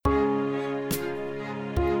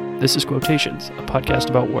This is Quotations, a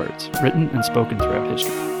podcast about words, written and spoken throughout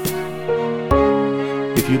history.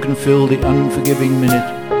 If you can fill the unforgiving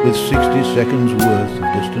minute with 60 seconds worth of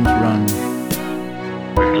distance run,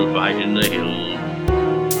 we shall fight in the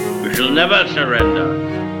hills. We shall never surrender.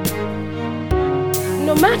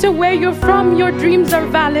 No matter where you're from, your dreams are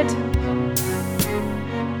valid.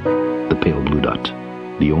 The Pale Blue Dot,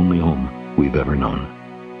 the only home we've ever known.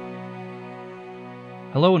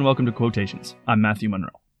 Hello and welcome to Quotations. I'm Matthew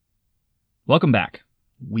Monroe. Welcome back.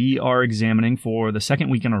 We are examining for the second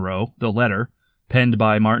week in a row the letter penned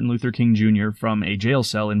by Martin Luther King Jr. from a jail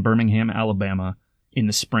cell in Birmingham, Alabama in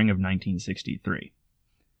the spring of 1963.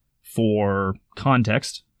 For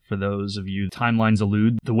context, for those of you timelines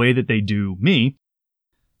elude the way that they do me,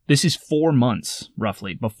 this is 4 months,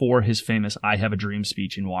 roughly, before his famous I Have a Dream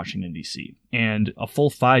speech in Washington, D.C., and a full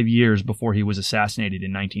 5 years before he was assassinated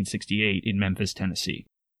in 1968 in Memphis, Tennessee.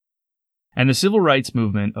 And the civil rights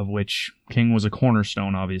movement, of which King was a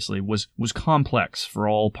cornerstone, obviously, was complex for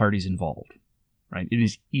all parties involved. Right? It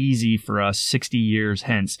is easy for us 60 years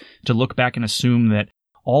hence to look back and assume that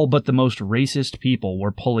all but the most racist people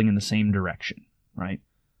were pulling in the same direction, right?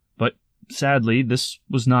 But sadly, this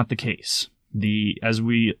was not the case. As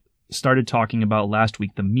we started talking about last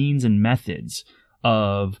week, the means and methods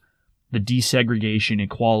of the desegregation,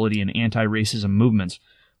 equality, and anti-racism movements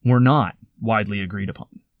were not widely agreed upon.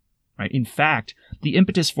 Right? In fact, the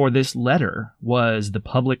impetus for this letter was the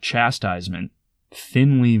public chastisement,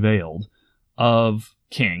 thinly veiled, of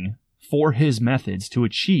King for his methods to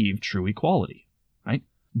achieve true equality, right?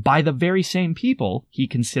 By the very same people he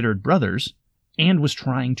considered brothers and was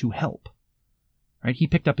trying to help. Right? He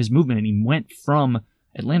picked up his movement and he went from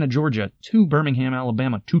Atlanta, Georgia to Birmingham,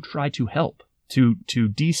 Alabama to try to help, to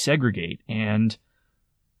desegregate and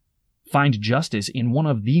find justice in one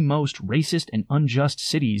of the most racist and unjust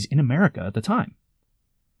cities in America at the time.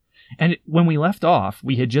 And when we left off,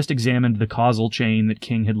 we had just examined the causal chain that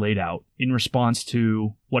King had laid out in response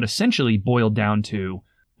to what essentially boiled down to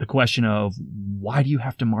the question of, why do you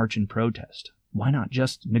have to march and protest? Why not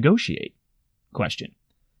just negotiate? Question.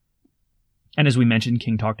 And as we mentioned,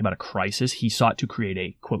 King talked about a crisis. He sought to create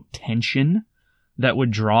a, quote, tension that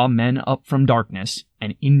would draw men up from darkness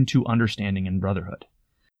and into understanding and brotherhood.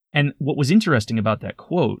 And what was interesting about that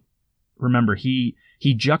quote, remember, he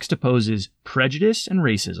juxtaposes prejudice and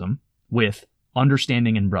racism with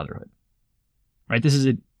understanding and brotherhood. Right? This is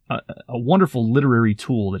a wonderful literary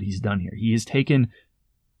tool that he's done here. He has taken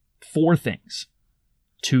 4 things,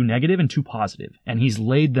 2 negative and 2 positive, and he's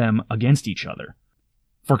laid them against each other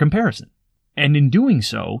for comparison. And in doing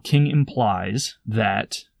so, King implies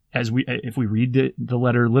that, if we read the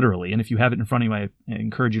letter literally, and if you have it in front of you, I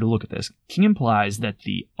encourage you to look at this, King implies that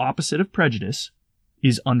the opposite of prejudice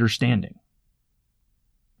is understanding.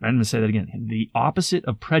 I'm going to say that again. The opposite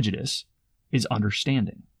of prejudice is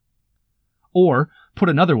understanding. Or, put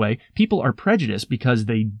another way, people are prejudiced because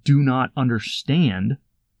they do not understand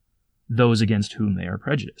those against whom they are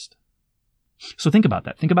prejudiced. So think about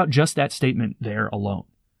that. Think about just that statement there alone,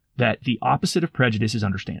 that the opposite of prejudice is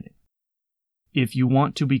understanding. If you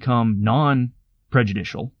want to become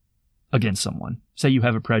non-prejudicial against someone, say you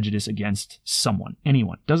have a prejudice against someone,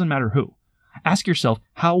 anyone, doesn't matter who, ask yourself,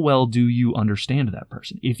 how well do you understand that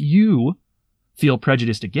person? If you feel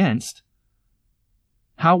prejudiced against,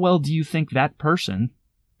 how well do you think that person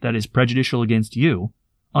that is prejudicial against you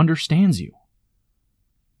understands you?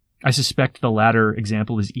 I suspect the latter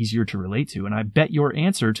example is easier to relate to, and I bet your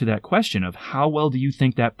answer to that question of how well do you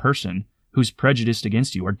think that person who's prejudiced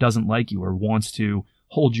against you or doesn't like you or wants to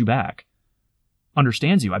hold you back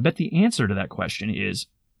understands you, I bet the answer to that question is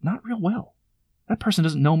not real well. That person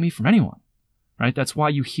doesn't know me from anyone, right? That's why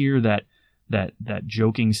you hear that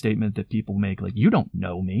joking statement that people make, like, you don't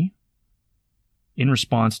know me, in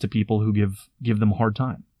response to people who give them a hard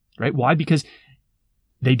time, right? Why? Because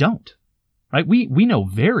they don't, right? We know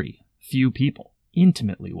very few people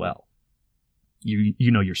intimately well.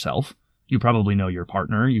 You know yourself. You probably know your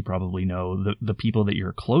partner. You probably know the people that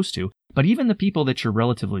you're close to. But even the people that you're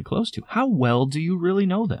relatively close to, how well do you really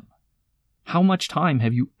know them? How much time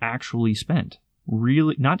have you actually spent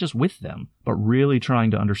really, not just with them, but really trying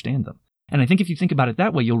to understand them? And I think if you think about it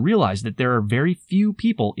that way, you'll realize that there are very few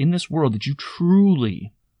people in this world that you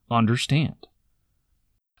truly understand.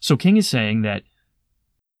 So King is saying that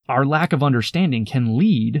our lack of understanding can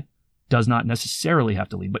lead, does not necessarily have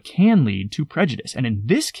to lead, but can lead to prejudice. And in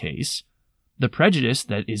this case, the prejudice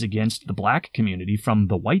that is against the black community from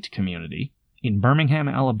the white community in Birmingham,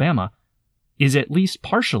 Alabama, is at least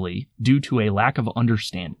partially due to a lack of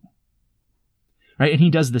understanding. Right? And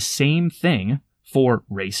he does the same thing for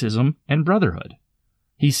racism and brotherhood.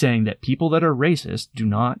 He's saying that people that are racist do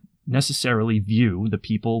not necessarily view the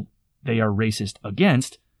people they are racist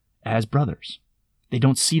against as brothers. They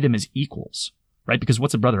don't see them as equals, right? Because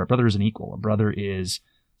what's a brother? A brother is an equal. A brother is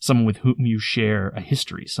someone with whom you share a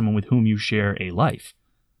history, someone with whom you share a life.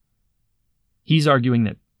 He's arguing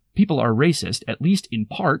that people are racist, at least in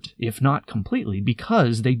part, if not completely,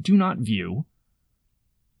 because they do not view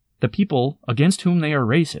the people against whom they are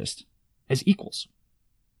racist as equals.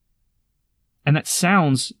 And that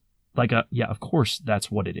sounds like yeah, of course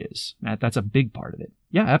that's what it is. That's a big part of it.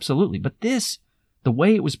 Yeah, absolutely. But this, the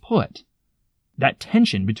way it was put, that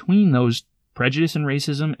tension between those prejudice and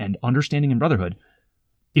racism and understanding and brotherhood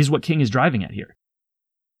is what King is driving at here.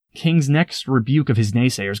 King's next rebuke of his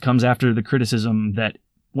naysayers comes after the criticism that,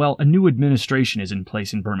 well, a new administration is in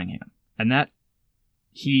place in Birmingham, and that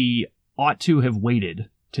he ought to have waited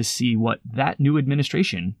to see what that new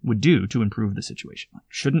administration would do to improve the situation.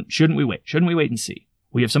 Shouldn't we wait? Shouldn't we wait and see?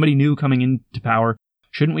 We have somebody new coming into power.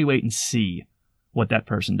 Shouldn't we wait and see what that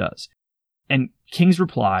person does? And King's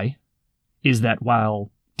reply is that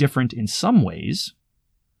while different in some ways,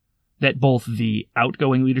 that both the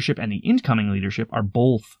outgoing leadership and the incoming leadership are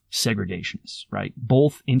both segregationists, right?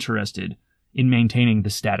 Both interested in maintaining the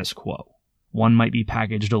status quo. One might be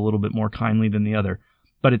packaged a little bit more kindly than the other,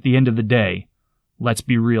 but at the end of the day, let's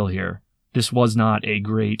be real here. This was not a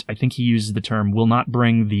great, I think he uses the term, will not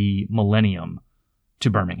bring the millennium to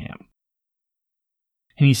Birmingham.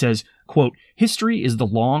 And he says, quote, "History is the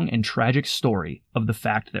long and tragic story of the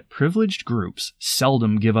fact that privileged groups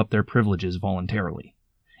seldom give up their privileges voluntarily.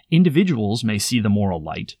 Individuals may see the moral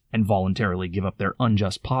light and voluntarily give up their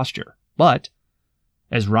unjust posture. But,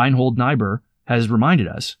 as Reinhold Niebuhr has reminded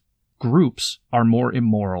us, groups are more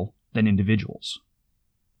immoral than individuals."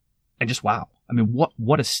 And just wow. I mean,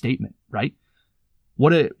 what a statement, right?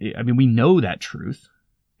 We know that truth,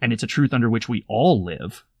 and it's a truth under which we all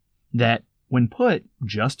live, that when put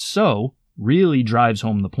just so, really drives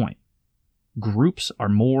home the point. Groups are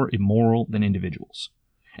more immoral than individuals.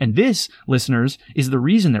 And this, listeners, is the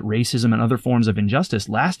reason that racism and other forms of injustice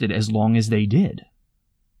lasted as long as they did.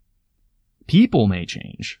 People may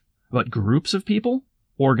change, but groups of people,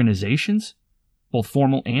 organizations, both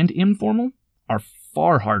formal and informal, are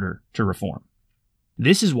far harder to reform.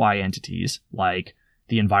 This is why entities like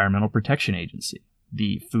the Environmental Protection Agency,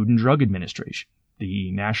 the Food and Drug Administration,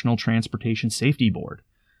 the National Transportation Safety Board,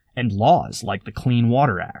 and laws like the Clean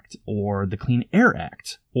Water Act, or the Clean Air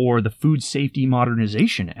Act, or the Food Safety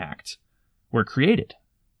Modernization Act were created.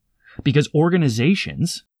 Because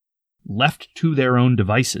organizations, left to their own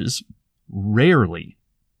devices, rarely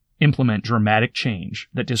implement dramatic change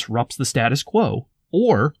that disrupts the status quo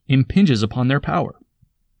or impinges upon their power.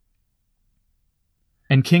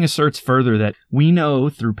 And King asserts further that we know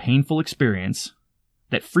through painful experience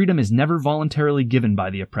that freedom is never voluntarily given by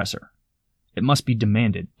the oppressor. It must be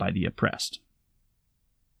demanded by the oppressed.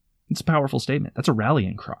 It's a powerful statement. That's a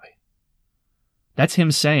rallying cry. That's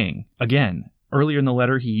him saying, again, earlier in the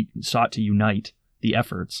letter, he sought to unite the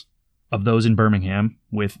efforts of those in Birmingham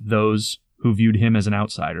with those who viewed him as an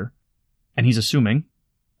outsider. And he's assuming,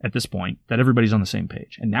 at this point, that everybody's on the same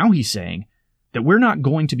page. And now he's saying that we're not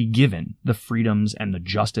going to be given the freedoms and the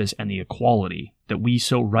justice and the equality that we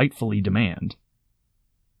so rightfully demand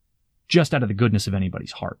just out of the goodness of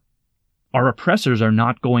anybody's heart. Our oppressors are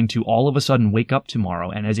not going to all of a sudden wake up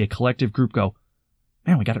tomorrow and as a collective group go,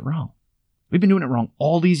 man, we got it wrong. We've been doing it wrong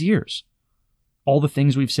all these years. All the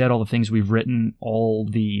things we've said, all the things we've written, all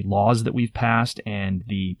the laws that we've passed, and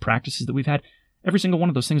the practices that we've had, every single one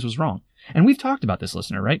of those things was wrong. And we've talked about this,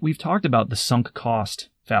 listener, right? We've talked about the sunk cost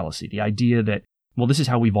fallacy, the idea that, well, this is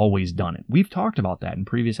how we've always done it. We've talked about that in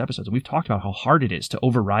previous episodes. We've talked about how hard it is to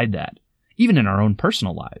override that, even in our own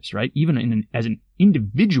personal lives, right? Even as an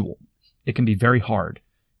individual, it can be very hard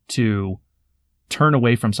to turn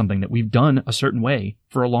away from something that we've done a certain way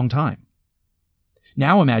for a long time.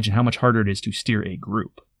 Now imagine how much harder it is to steer a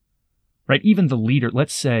group, right? Even the leader,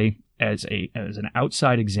 let's say as an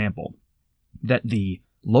outside example, that the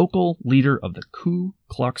local leader of the Ku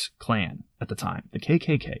Klux Klan at the time, the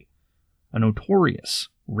KKK, a notorious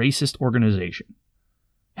racist organization,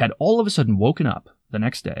 had all of a sudden woken up the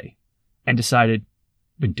next day and decided,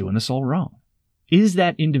 I've been doing this all wrong. Is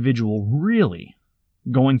that individual really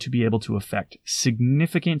going to be able to affect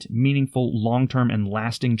significant, meaningful, long-term, and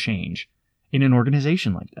lasting change in an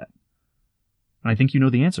organization like that? And I think you know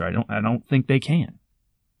the answer. I don't think they can.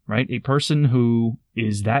 Right? A person who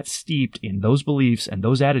is that steeped in those beliefs and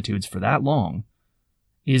those attitudes for that long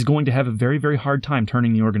is going to have a very, very hard time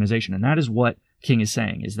turning the organization. And that is what King is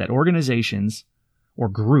saying, is that organizations or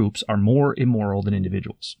groups are more immoral than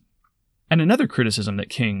individuals. And another criticism that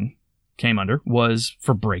King came under was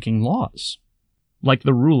for breaking laws. like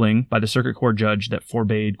the ruling by the circuit court judge that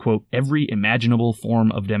forbade, quote, every imaginable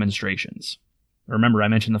form of demonstrations. Remember, I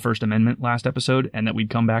mentioned the First Amendment last episode and that we'd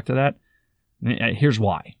come back to that? Here's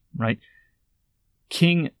why, right?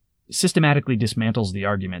 King systematically dismantles the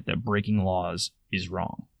argument that breaking laws is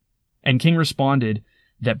wrong. And King responded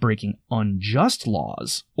that breaking unjust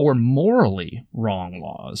laws or morally wrong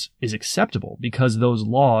laws is acceptable because those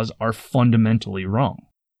laws are fundamentally wrong.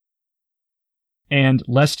 And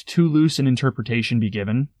lest too loose an interpretation be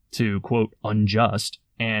given to, quote, unjust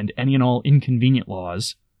and any and all inconvenient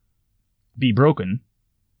laws be broken,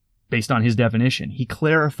 based on his definition, he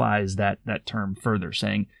clarifies that term further,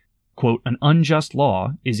 saying, quote, an unjust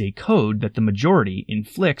law is a code that the majority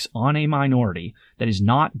inflicts on a minority that is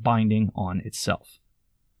not binding on itself.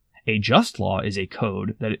 A just law is a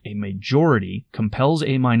code that a majority compels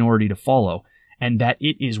a minority to follow and that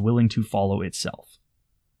it is willing to follow itself.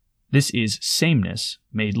 This is sameness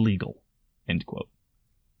made legal, end quote.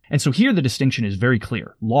 And so here the distinction is very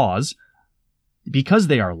clear. Laws, because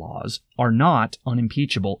they are laws, are not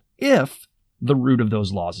unimpeachable if the root of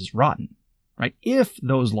those laws is rotten, right? If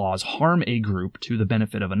those laws harm a group to the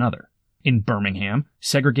benefit of another. In Birmingham,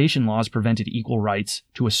 segregation laws prevented equal rights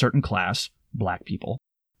to a certain class, black people,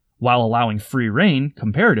 while allowing free reign,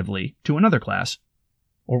 comparatively, to another class,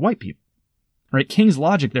 or white people. Right? King's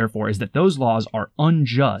logic, therefore, is that those laws are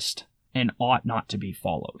unjust and ought not to be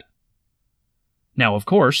followed. Now, of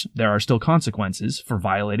course, there are still consequences for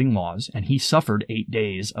violating laws, and he suffered 8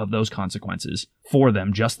 days of those consequences for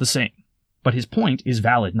them just the same. But his point is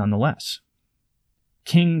valid nonetheless.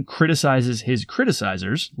 King criticizes his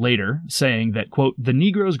criticizers later, saying that, quote, the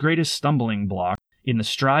Negro's greatest stumbling block in the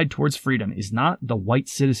stride towards freedom is not the white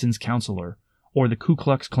citizen's counselor or the Ku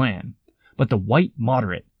Klux Klan, but the white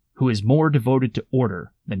moderate who is more devoted to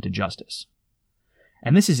order than to justice.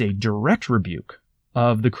 And this is a direct rebuke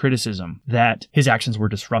of the criticism that his actions were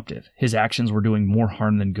disruptive. His actions were doing more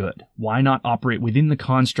harm than good. Why not operate within the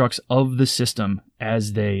constructs of the system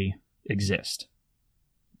as they exist?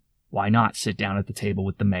 Why not sit down at the table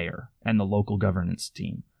with the mayor and the local governance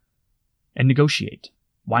team and negotiate?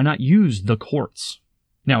 Why not use the courts?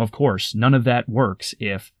 Now, of course, none of that works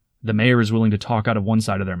if the mayor is willing to talk out of one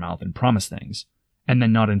side of their mouth and promise things and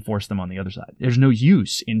then not enforce them on the other side. There's no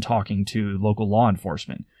use in talking to local law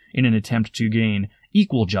enforcement in an attempt to gain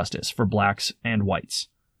equal justice for blacks and whites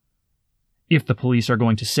if the police are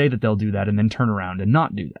going to say that they'll do that and then turn around and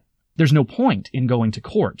not do that. There's no point in going to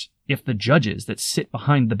court if the judges that sit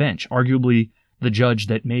behind the bench, arguably the judge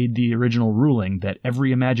that made the original ruling that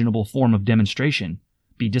every imaginable form of demonstration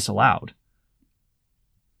be disallowed,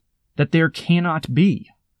 that there cannot be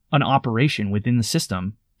an operation within the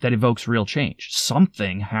system that evokes real change.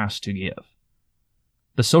 Something has to give.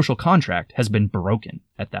 The social contract has been broken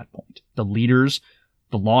at that point. The leaders,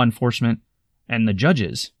 the law enforcement, and the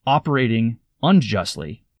judges operating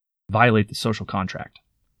unjustly violate the social contract.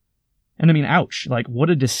 And I mean, ouch, like what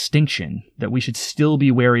a distinction that we should still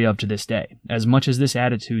be wary of to this day. As much as this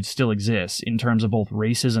attitude still exists in terms of both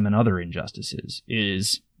racism and other injustices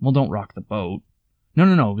is, well, don't rock the boat.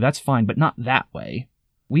 No, that's fine, but not that way.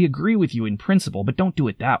 We agree with you in principle, but don't do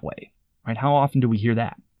it that way. Right? How often do we hear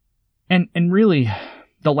that? And really,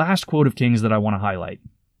 the last quote of King's that I want to highlight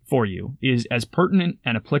for you is as pertinent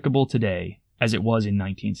and applicable today as it was in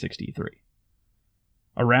 1963.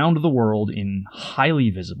 Around the world in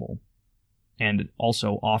highly visible and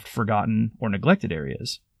also oft-forgotten or neglected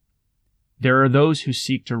areas, there are those who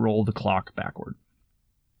seek to roll the clock backward,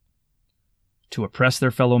 to oppress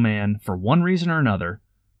their fellow man for one reason or another,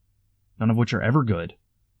 none of which are ever good,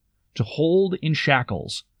 to hold in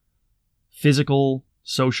shackles, physical,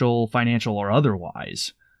 social, financial, or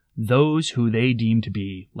otherwise, those who they deem to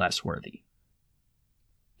be less worthy.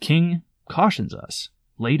 King cautions us,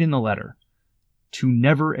 late in the letter, to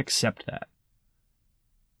never accept that.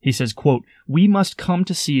 He says, quote, we must come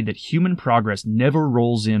to see that human progress never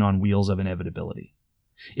rolls in on wheels of inevitability.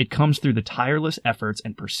 It comes through the tireless efforts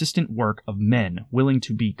and persistent work of men willing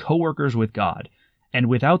to be co-workers with God, and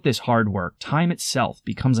without this hard work, time itself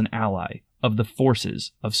becomes an ally of the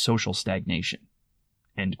forces of social stagnation.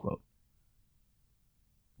 End quote.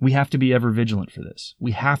 We have to be ever vigilant for this.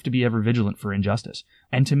 We have to be ever vigilant for injustice.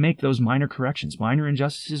 And to make those minor corrections. Minor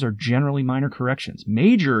injustices are generally minor corrections.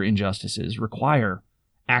 Major injustices require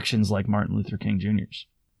actions like Martin Luther King Jr.'s.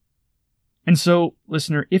 And so,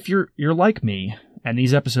 listener, if you're like me, and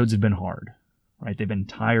these episodes have been hard, right? They've been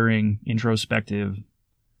tiring, introspective,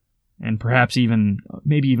 and perhaps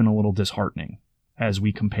maybe even a little disheartening as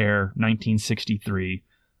we compare 1963,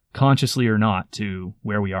 consciously or not, to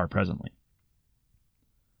where we are presently.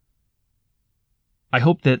 I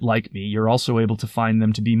hope that, like me, you're also able to find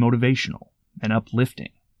them to be motivational, an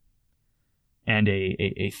uplifting, and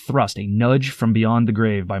a thrust, a nudge from beyond the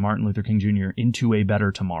grave by Martin Luther King Jr. into a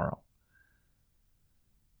better tomorrow.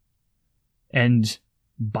 And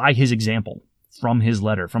by his example, from his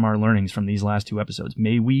letter, from our learnings from these last 2 episodes,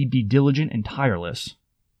 may we be diligent and tireless,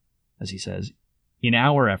 as he says, in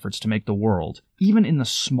our efforts to make the world, even in the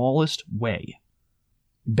smallest way,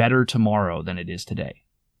 better tomorrow than it is today.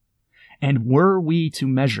 And were we to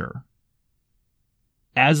measure,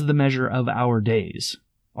 as the measure of our days,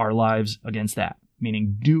 our lives against that,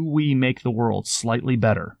 meaning, do we make the world slightly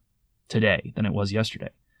better today than it was yesterday?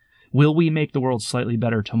 Will we make the world slightly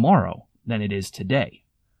better tomorrow than it is today?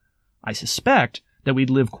 I suspect that we'd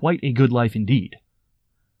live quite a good life indeed.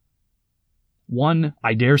 One,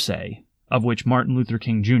 I dare say, of which Martin Luther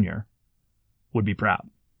King Jr. would be proud.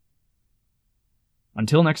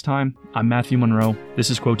 Until next time, I'm Matthew Monroe, this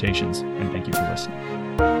is Quotations, and thank you for listening.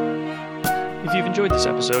 If you've enjoyed this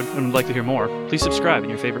episode and would like to hear more, please subscribe in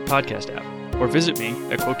your favorite podcast app, or visit me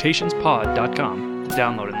at quotationspod.com to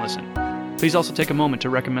download and listen. Please also take a moment to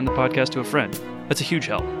recommend the podcast to a friend. That's a huge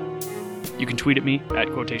help. You can tweet at me at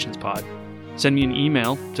quotationspod. Send me an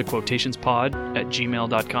email to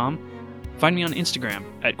quotationspod@gmail.com. Find me on Instagram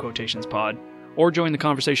at quotationspod, or join the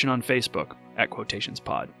conversation on Facebook at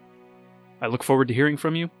quotationspod. I look forward to hearing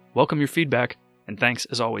from you, welcome your feedback, and thanks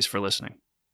as always for listening.